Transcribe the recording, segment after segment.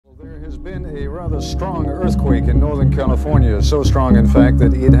has been a rather strong earthquake in Northern California, so strong in fact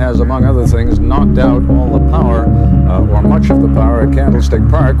that it has, among other things, knocked out all the power, or much of the power at Candlestick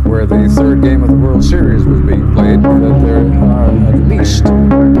Park, where the third game of the World Series was being played. That there are at least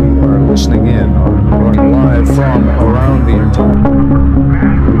who are listening in or running live from around the entire.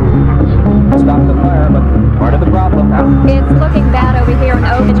 Stop the fire, but part of the problem. It's looking bad over here in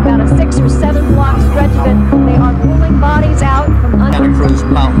Oak. It's about a 6 or 7 block stretch of it. They are pulling bodies out from under Santa Cruz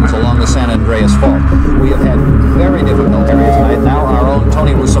Mountains along the San Andreas Fault. We have had very difficult areas tonight. Now our own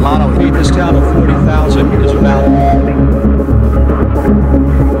Tony Russomano. This town of 40,000 is about